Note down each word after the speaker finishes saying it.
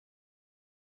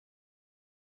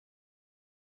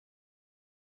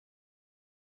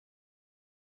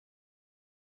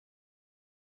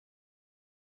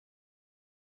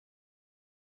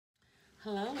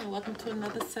Hello and welcome to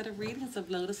another set of readings of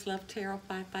Lotus Love Tarot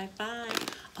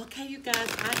 555. Okay, you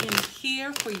guys, I am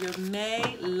here for your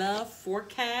May love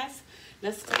forecast.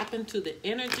 Let's tap into the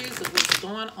energies of what's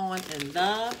going on in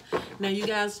love. Now, you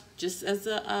guys, just as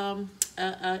a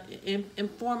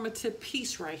informative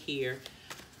piece right here,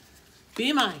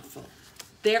 be mindful.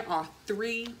 There are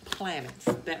 3 planets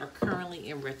that are currently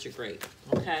in retrograde,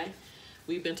 okay?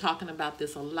 We've been talking about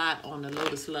this a lot on the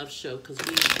Lotus Love Show because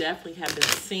we definitely have been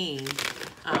seeing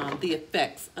the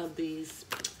effects of these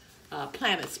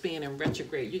planets being in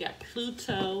retrograde. You got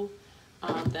Pluto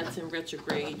that's in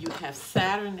retrograde. You have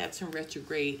Saturn that's in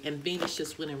retrograde. And Venus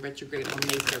just went in retrograde on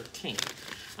May 13th.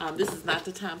 This is not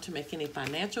the time to make any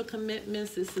financial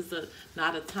commitments. This is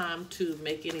not a time to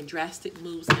make any drastic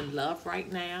moves in love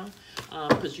right now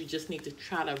because you just need to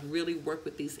try to really work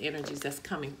with these energies that's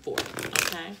coming forth,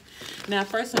 okay? Now,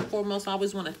 first and foremost, I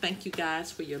always want to thank you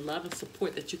guys for your love and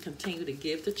support that you continue to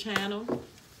give the channel.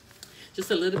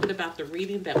 Just a little bit about the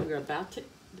reading that we're about to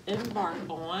embark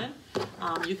on.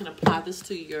 You can apply this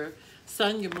to your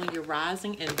Sun, your Moon, your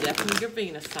Rising, and definitely your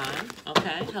Venus sign,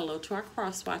 okay? Hello to our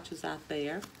cross watchers out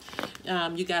there.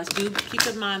 You guys do keep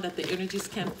in mind that the energies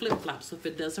can flip-flop, so if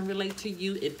it doesn't relate to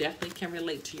you, it definitely can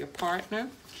relate to your partner.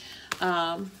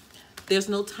 There's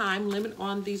no time limit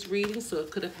on these readings, so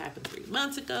it could have happened 3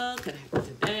 months ago, could happen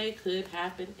today, could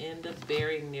happen in the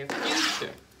very near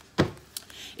future.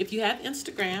 If you have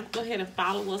Instagram, go ahead and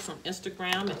follow us on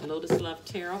Instagram at Lotus Love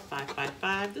Tarot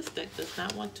 555. This deck does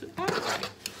not want to act right.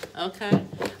 Okay.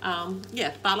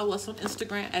 Yeah, follow us on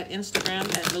Instagram at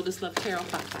Lotus Love Tarot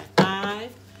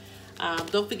 555.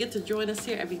 Don't forget to join us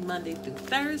here every Monday through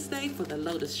Thursday for the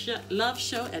Lotus Love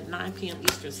Show at 9 p.m.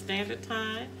 Eastern Standard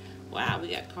Time. Wow, we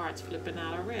got cards flipping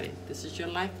out already. This is your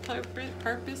life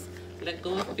purpose. Let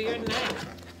go of fear now.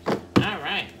 All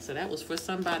right. So that was for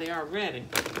somebody already.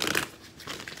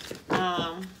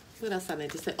 What else I need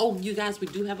to say? Oh, you guys, we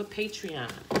do have a Patreon.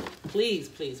 Please,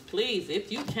 please, please,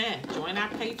 if you can, join our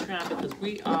Patreon because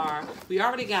we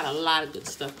already got a lot of good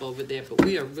stuff over there, but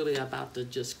we are really about to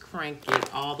just crank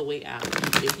it all the way out.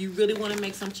 If you really want to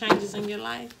make some changes in your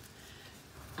life,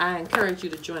 I encourage you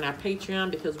to join our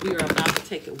Patreon because we are about to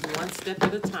take it one step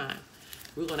at a time.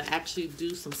 We're going to actually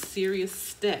do some serious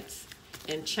steps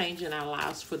in changing our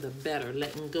lives for the better,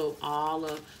 letting go of all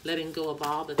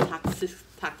the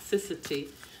toxicity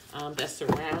that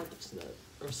surrounds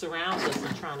us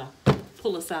and trying to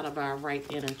pull us out of our right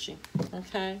energy.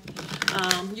 Okay,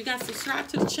 you guys subscribe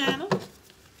to the channel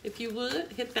if you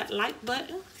would. Hit that like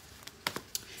button,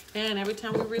 and every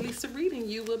time we release a reading,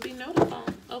 you will be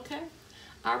notified. Okay.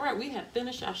 All right, we have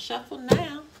finished our shuffle.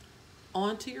 Now,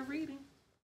 on to your reading.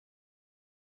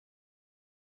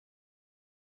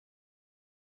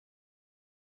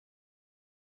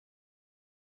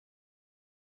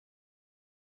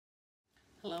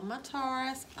 Hello, my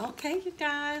Taurus. Okay, you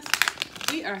guys,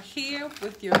 we are here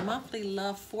with your monthly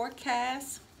love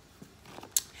forecast.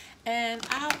 And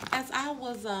as I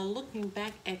was looking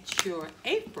back at your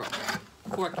April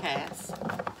forecast,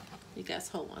 you guys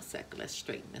hold one second. Let's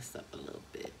straighten this up a little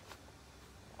bit.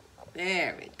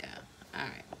 There we go. All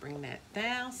right, bring that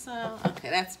down some. Okay,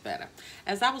 that's better.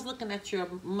 As I was looking at your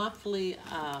monthly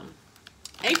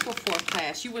April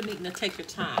forecast, you were needing to take your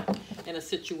time in a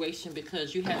situation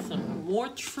because you had some more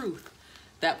truth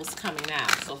that was coming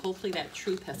out. So hopefully that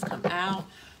truth has come out.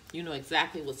 You know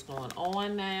exactly what's going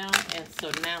on now. And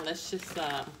so now let's just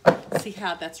see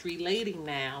how that's relating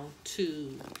now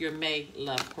to your May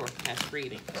love forecast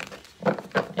reading.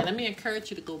 And let me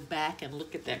encourage you to go back and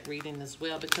look at that reading as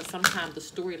well because sometimes the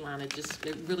storyline, it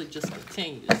really just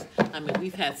continues. I mean,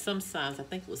 we've had some signs, I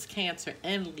think it was Cancer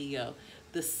and Leo.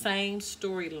 The same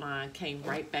storyline came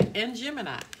right back, and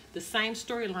Gemini, the same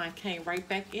storyline came right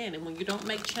back in. And when you don't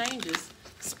make changes,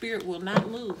 Spirit will not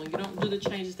move when you don't do the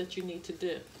changes that you need to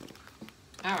do.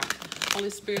 All right. Holy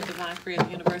Spirit, Divine Creator,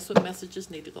 Universe, what messages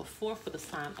need to go forth for the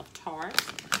sign of Taurus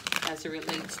as it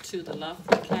relates to the love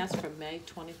forecast for May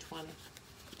 2020?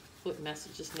 What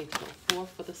messages need to go forth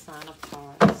for the sign of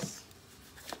Taurus?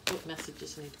 What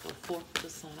messages need to go forth for the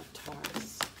sign of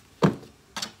Taurus?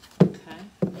 Okay.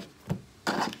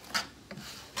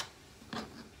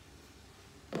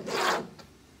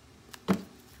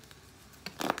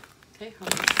 Okay,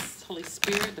 Holy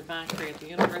Spirit, Divine Creator,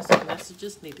 Universe, what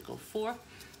messages need to go forth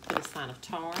for the sign of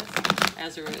Taurus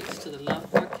as it relates to the love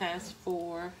forecast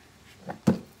for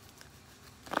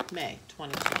May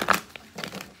 2020?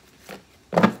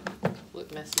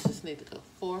 What messages need to go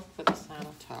forth for the sign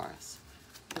of Taurus?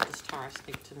 What does Taurus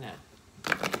need to know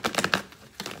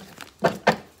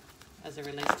as it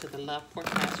relates to the love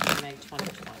forecast for May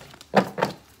 2020?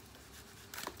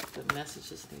 The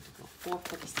messages need to go forth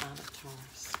for the sign of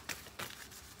Taurus.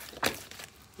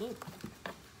 Ooh.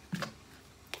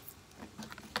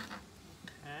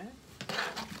 Okay.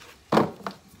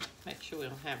 Make sure we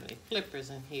don't have any flippers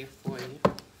in here for you.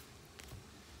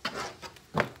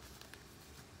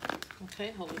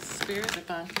 Okay, Holy Spirit,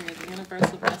 Divine Creator,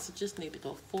 Universal messages need to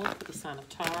go forth for the sign of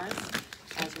Taurus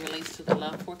as it relates to the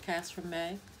love forecast for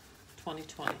May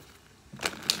 2020.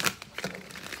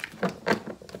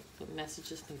 What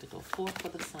messages need to go forth for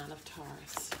the sign of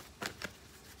Taurus?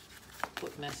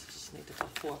 What messages need to go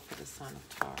forth for the sign of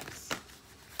Taurus?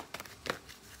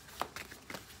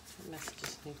 What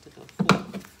messages need to go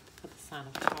forth for the sign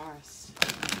of Taurus?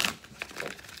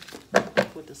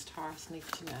 What does Taurus need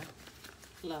to know?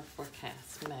 Love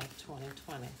forecast, May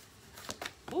 2020.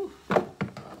 Ooh,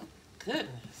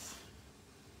 goodness.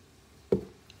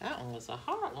 That one was a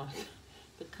hard one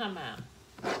to come out.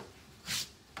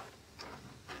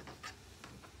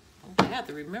 I have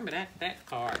to remember that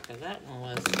card, because that one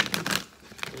was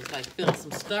like feeling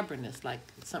some stubbornness, like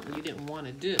something you didn't want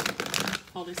to do.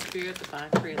 Holy Spirit,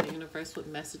 Divine Creator, the universe, what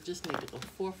messages need to go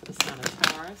forth for the sign of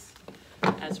Taurus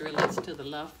as it relates to the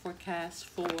love forecast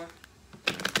for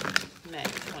May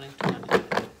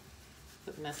 2020.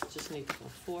 What messages need to go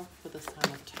forth for the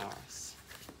sign of Taurus?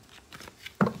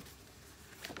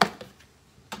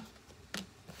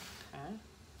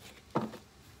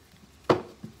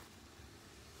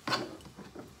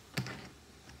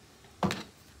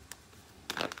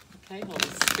 Okay, Holy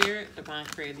Spirit, Divine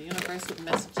Creator, the universe, what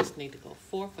messages need to go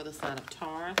forth for the sign of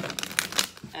Taurus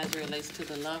as it relates to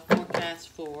the love forecast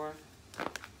for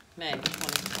May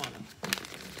 2020?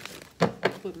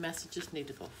 What messages need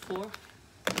to go forth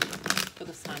for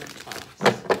the sign of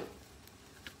Taurus?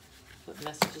 What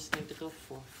messages need to go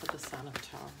forth for the sign of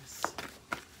Taurus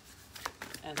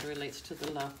as it relates to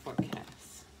the love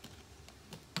forecast?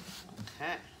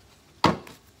 Okay.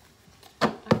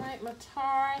 All right, my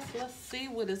Taurus, let's see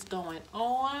what is going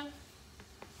on.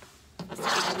 Let's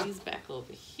get these back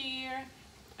over here.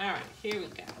 All right, here we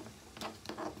go.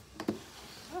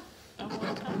 Oh, don't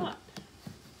want to come up.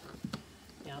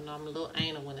 Y'all know I'm a little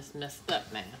anal when it's messed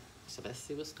up now. So let's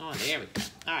see what's going on. There we go.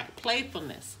 All right,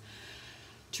 playfulness.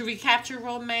 To recapture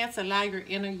romance, allow your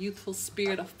inner youthful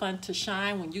spirit of fun to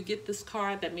shine. When you get this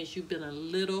card, that means you've been a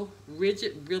little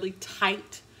rigid, really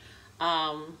tight.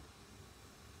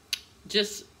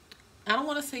 Just, I don't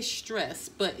want to say stress,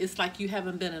 but it's like you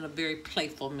haven't been in a very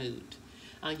playful mood.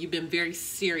 You've been very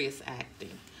serious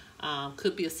acting.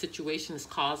 Could be a situation that's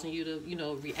causing you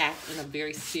to, react in a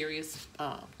very serious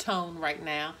tone right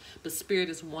now. But Spirit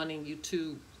is wanting you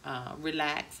to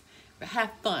relax,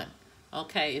 have fun.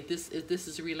 Okay, if this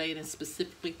is relating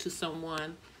specifically to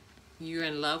someone you're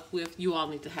in love with, you all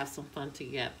need to have some fun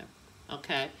together.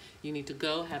 Okay, you need to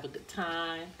go have a good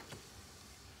time,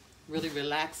 really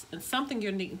relax, and something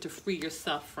you're needing to free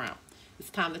yourself from. It's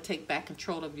time to take back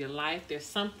control of your life. There's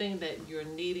something that you're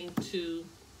needing to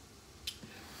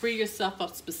free yourself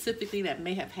of specifically that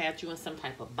may have had you in some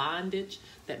type of bondage,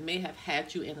 that may have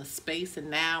had you in a space, and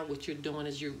now what you're doing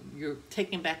is you're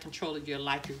taking back control of your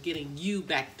life. You're getting you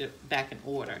back in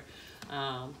order.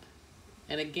 And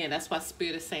again, that's why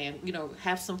Spirit is saying,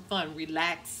 have some fun,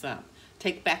 relax some,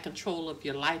 take back control of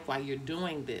your life while you're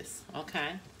doing this.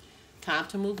 Okay. Time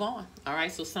to move on. All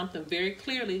right, so something very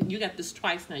clearly, you got this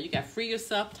twice now. You got free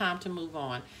yourself, time to move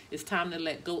on. It's time to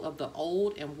let go of the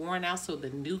old and worn out so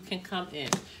the new can come in.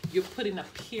 You're putting a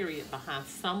period behind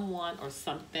someone or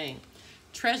something.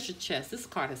 Treasure chest. This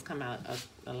card has come out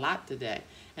a lot today.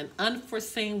 An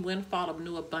unforeseen windfall of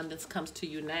new abundance comes to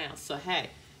you now. So,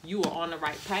 hey, you are on the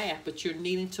right path, but you're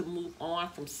needing to move on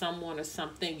from someone or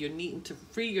something. You're needing to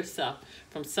free yourself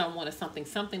from someone or something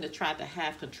that tried to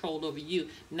have control over you.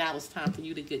 Now it's time for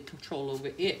you to get control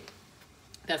over it.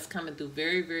 That's coming through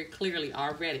very, very clearly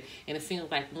already. And it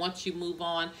seems like once you move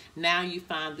on, now you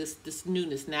find this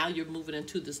newness. Now you're moving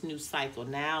into this new cycle.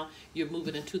 Now you're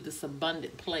moving into this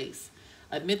abundant place.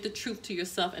 Admit the truth to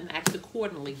yourself and act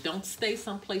accordingly. Don't stay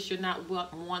someplace you're not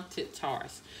wanted,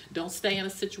 Taurus. Don't stay in a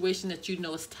situation that you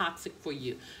know is toxic for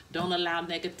you. Don't allow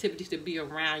negativity to be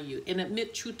around you. And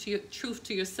admit truth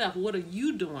to yourself. What are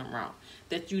you doing wrong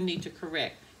that you need to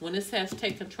correct? When this has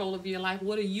take control of your life,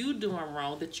 what are you doing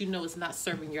wrong that you know is not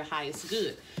serving your highest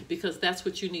good? Because that's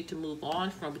what you need to move on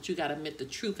from. But you got to admit the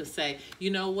truth and say, you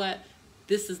know what?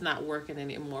 This is not working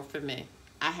anymore for me.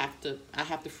 I have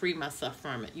to free myself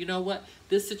from it. You know what?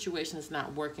 This situation is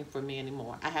not working for me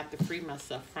anymore. I have to free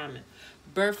myself from it.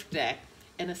 Birthday.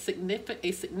 And a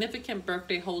significant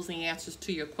birthday holds the answers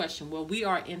to your question. Well, we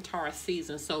are in Taurus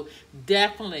season, so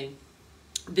definitely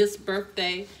this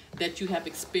birthday that you have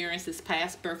experienced, this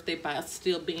past birthday, by us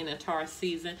still being in Taurus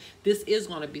season, this is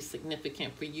going to be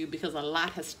significant for you because a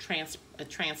lot has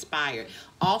transpired.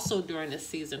 Also during this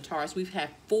season, Taurus, we've had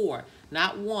 4,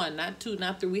 not 1, not 2,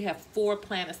 not 3. We have 4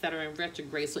 planets that are in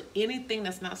retrograde. So anything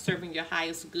that's not serving your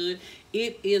highest good,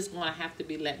 it is going to have to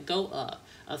be let go of.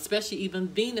 Especially even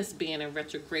Venus being in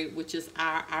retrograde, which is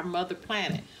our mother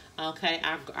planet. Okay,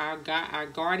 our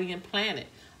guardian planet.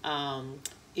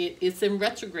 It's in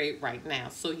retrograde right now.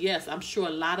 So yes, I'm sure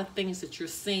a lot of things that you're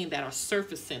seeing that are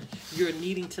surfacing, you're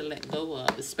needing to let go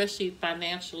of, especially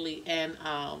financially and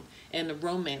in the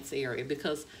romance area,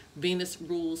 because Venus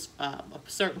rules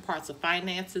certain parts of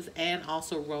finances and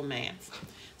also romance.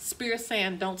 Spirit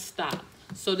saying don't stop.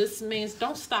 So this means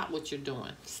don't stop what you're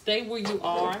doing. Stay where you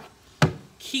are.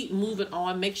 Keep moving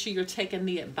on. Make sure you're taking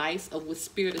the advice of what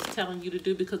Spirit is telling you to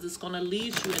do, because it's going to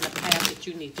lead you in the path that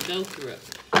you need to go through.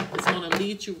 It's going to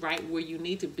lead you right where you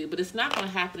need to be. But it's not going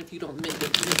to happen if you don't admit the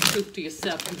truth to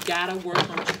yourself. You got to work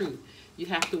on truth. You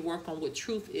have to work on what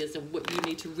truth is and what you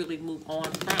need to really move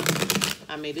on from.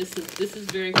 I mean, this is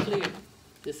very clear.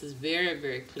 This is very,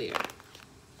 very clear.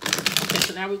 Okay,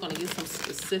 so now we're going to get some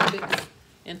specifics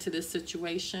into this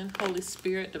situation. Holy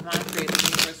Spirit, Divine Creator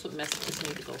Universe, what messages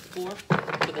need to go forth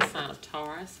for the sign of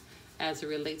Taurus as it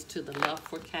relates to the love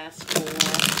forecast for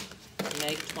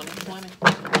May 2020?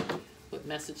 What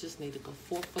messages need to go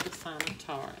forth for the sign of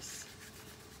Taurus?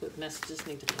 What messages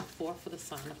need to go forth for the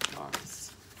sign of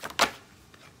Taurus?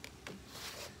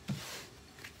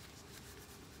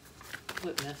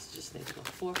 What messages need to go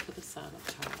forth for the sign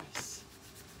of Taurus?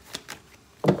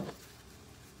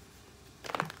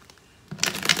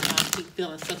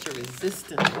 Feeling such a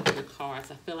resistance with your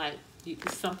cards. I feel like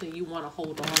it's something you want to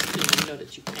hold on to and you know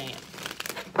that you can.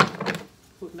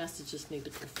 What messages need to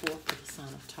go forth for the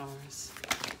sign of Taurus?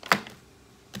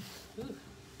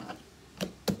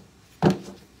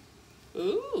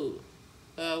 Ooh.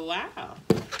 Oh, wow.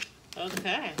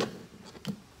 Okay.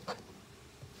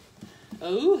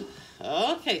 Ooh.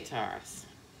 Okay, Taurus.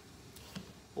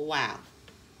 Wow.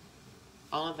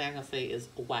 All thing I'm going to say is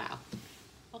wow.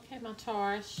 Okay, my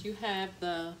Taurus, you have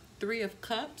the 3 of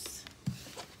Cups,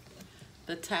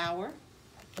 the Tower,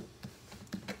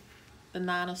 the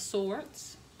 9 of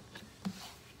Swords,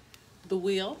 the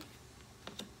Wheel,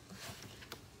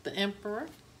 the Emperor,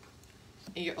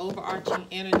 and your overarching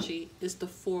energy is the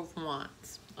 4 of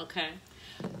Wands, okay?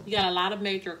 You got a lot of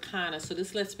major arcana, so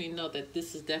this lets me know that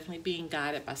this is definitely being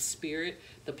guided by Spirit.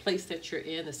 The place that you're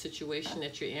in, the situation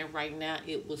that you're in right now,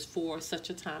 it was for such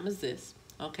a time as this.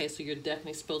 Okay, so you're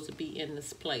definitely supposed to be in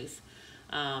this place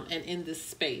and in this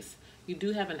space. You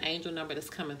do have an angel number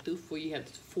that's coming through for you. You have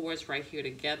the 4s right here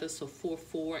together. So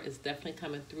 4-4 is definitely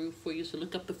coming through for you. So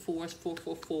look up the 4s,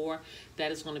 444.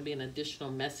 That is going to be an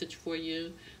additional message for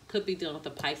you. Could be dealing with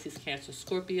the Pisces, Cancer,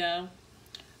 Scorpio.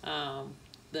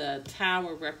 The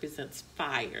Tower represents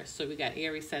fire. So we got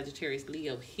Aries, Sagittarius,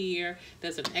 Leo here.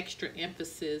 There's an extra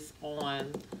emphasis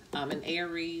on an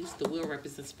Aries. The Wheel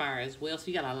represents fire as well. So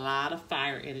you got a lot of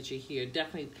fire energy here.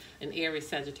 Definitely an Aries,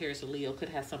 Sagittarius, or Leo could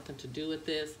have something to do with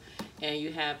this. And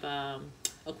you have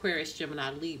Aquarius,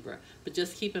 Gemini, Libra. But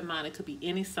just keep in mind, it could be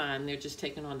any sign. They're just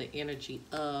taking on the energy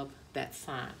of that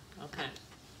sign. Okay.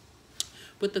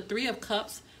 With the 3 of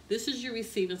Cups, this is you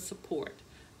receiving support.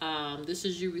 This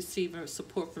is you receiving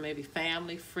support from maybe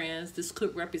family, friends. This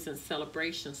could represent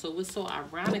celebration. So what's so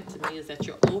ironic to me is that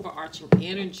your overarching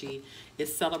energy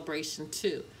is celebration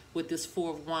too. With this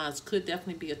 4 of Wands, could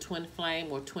definitely be a twin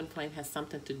flame, or twin flame has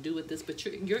something to do with this. But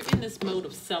you're in this mode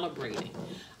of celebrating,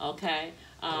 okay?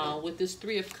 With this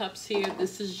 3 of Cups here,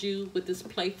 this is you with this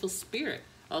playful spirit.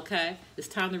 Okay, it's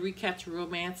time to recapture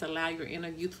romance, allow your inner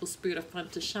youthful spirit of fun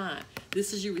to shine.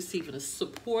 This is you receiving a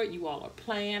support. You all are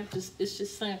playing. It's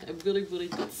just saying a really, really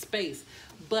good space.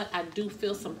 But I do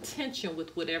feel some tension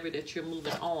with whatever that you're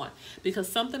moving on, because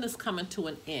something is coming to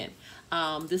an end.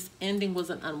 This ending was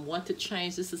an unwanted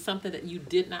change. This is something that you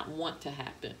did not want to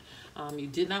happen. You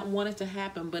did not want it to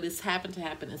happen, but it's happened to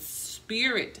happen. And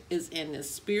Spirit is in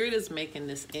this. Spirit is making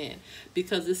this end,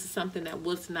 because this is something that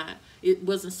it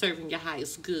wasn't serving your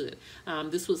highest good.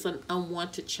 This was an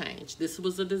unwanted change. This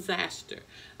was a disaster.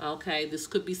 Okay, this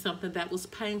could be something that was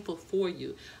painful for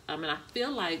you. And I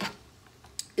feel like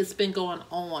it's been going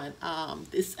on. I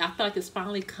feel like it's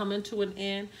finally coming to an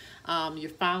end. You're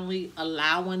finally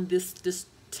allowing this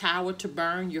tower to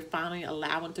burn. You're finally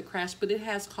allowing to crash, but it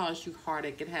has caused you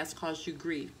heartache. It has caused you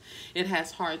grief. It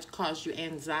has caused you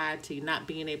anxiety, not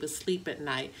being able to sleep at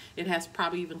night. It has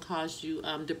probably even caused you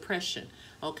depression,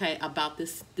 okay, about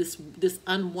this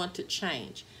unwanted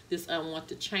change.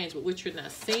 But what you're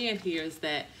not seeing here is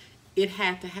that It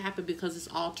had to happen because it's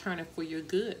all turning for your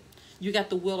good. You got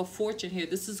the Wheel of Fortune here.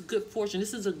 This is good fortune.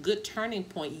 This is a good turning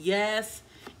point. Yes,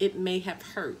 it may have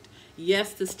hurt.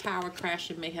 Yes, this tower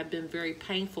crashing may have been very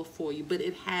painful for you, but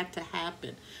it had to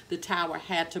happen. The tower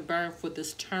had to burn for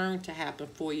this turn to happen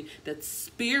for you. That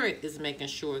spirit is making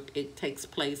sure it takes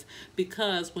place,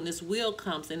 because when this wheel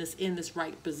comes and it's in this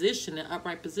right position, an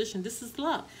upright position, this is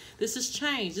luck. This is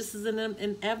change. This is an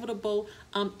inevitable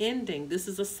ending. This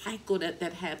is a cycle that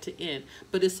had to end.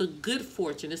 But it's a good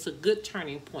fortune. It's a good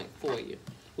turning point for you,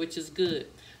 which is good.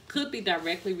 Could be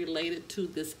directly related to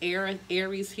this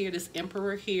Aries here, this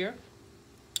Emperor here.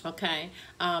 Okay,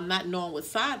 not knowing what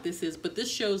side this is, but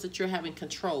this shows that you're having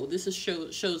control. This is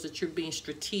shows that you're being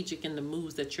strategic in the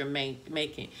moves that you're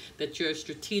making, that you're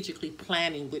strategically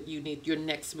planning what you need, your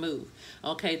next move.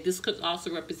 Okay, this could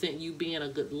also represent you being a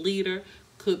good leader.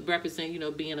 Could represent, you know,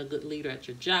 being a good leader at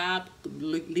your job,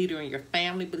 leader in your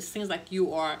family. But it seems like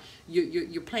you're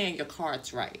playing your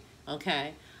cards right.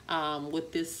 Okay,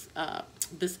 with this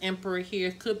this Emperor here,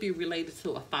 could be related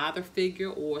to a father figure,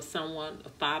 or a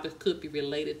father could be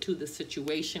related to the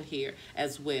situation here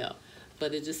as well.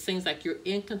 But it just seems like you're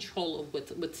in control of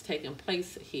what's taking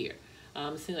place here.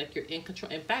 It seems like you're in control.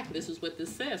 In fact, this is what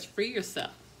this says: free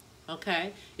yourself.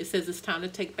 Okay, it says it's time to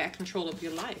take back control of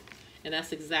your life. And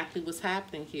that's exactly what's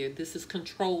happening here. This is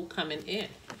control coming in.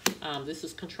 This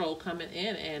is control coming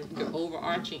in, and your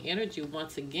overarching energy,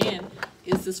 once again,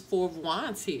 is this Four of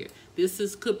Wands here.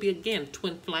 This could be, again,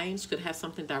 twin flames. Could have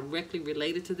something directly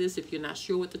related to this. If you're not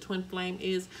sure what the twin flame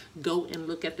is, go and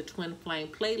look at the twin flame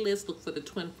playlist. Look for the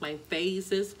twin flame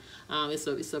phases.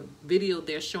 It's a video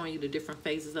there showing you the different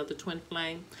phases of the twin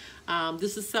flame.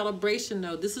 This is celebration,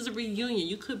 though. This is a reunion.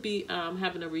 You could be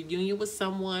having a reunion with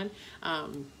someone.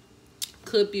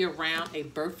 Could be around a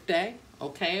birthday,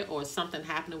 okay, or something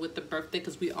happening with the birthday,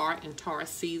 because we are in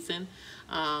Taurus season.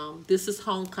 This is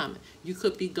homecoming. You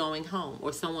could be going home,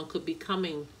 or someone could be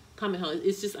coming home.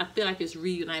 It's just, I feel like it's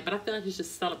reunited, but I feel like it's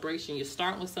just celebration. You're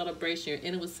starting with celebration, you're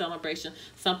ending with celebration.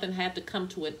 Something had to come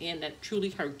to an end that truly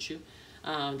hurt you.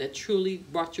 That truly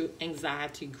brought you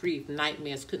anxiety, grief,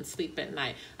 nightmares, couldn't sleep at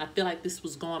night. I feel like this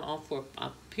was going on for a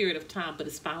period of time, but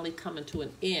it's finally coming to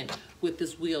an end with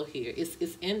this wheel here.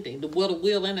 It's ending. The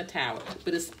wheel and the tower,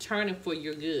 but it's turning for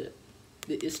your good.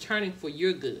 It's turning for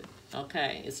your good.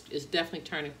 Okay, it's definitely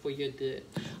turning for your good.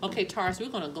 Okay, Taurus, we're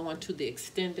going to go into the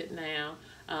extended now.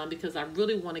 Because I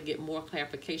really want to get more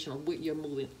clarification on what you're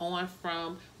moving on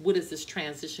from. What is this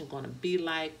transition going to be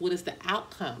like? What is the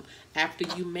outcome after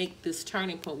you make this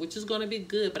turning point, which is going to be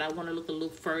good, but I want to look a little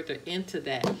further into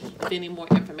that. If any more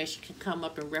information can come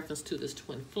up in reference to this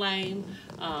twin flame.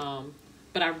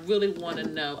 But I really want to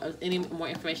know any more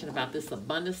information about this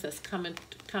abundance that's coming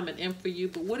in for you.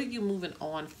 But what are you moving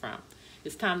on from?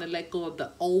 It's time to let go of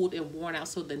the old and worn out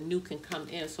so the new can come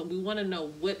in. So we want to know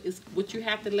what you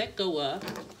have to let go of,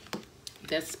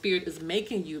 that spirit is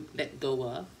making you let go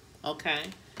of, okay?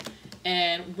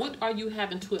 And what are you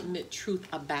having to admit truth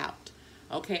about?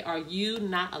 Okay, are you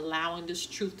not allowing this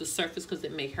truth to surface because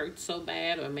it may hurt so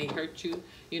bad, or it may hurt you,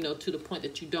 you know, to the point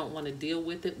that you don't want to deal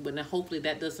with it? But then hopefully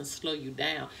that doesn't slow you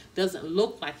down. Doesn't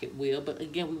look like it will, but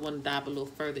again, we want to dive a little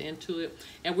further into it.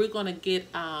 And we're going to get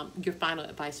your final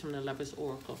advice from the Lover's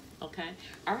Oracle, okay?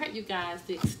 All right, you guys,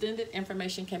 the extended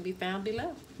information can be found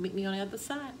below. Meet me on the other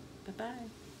side.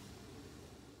 Bye-bye.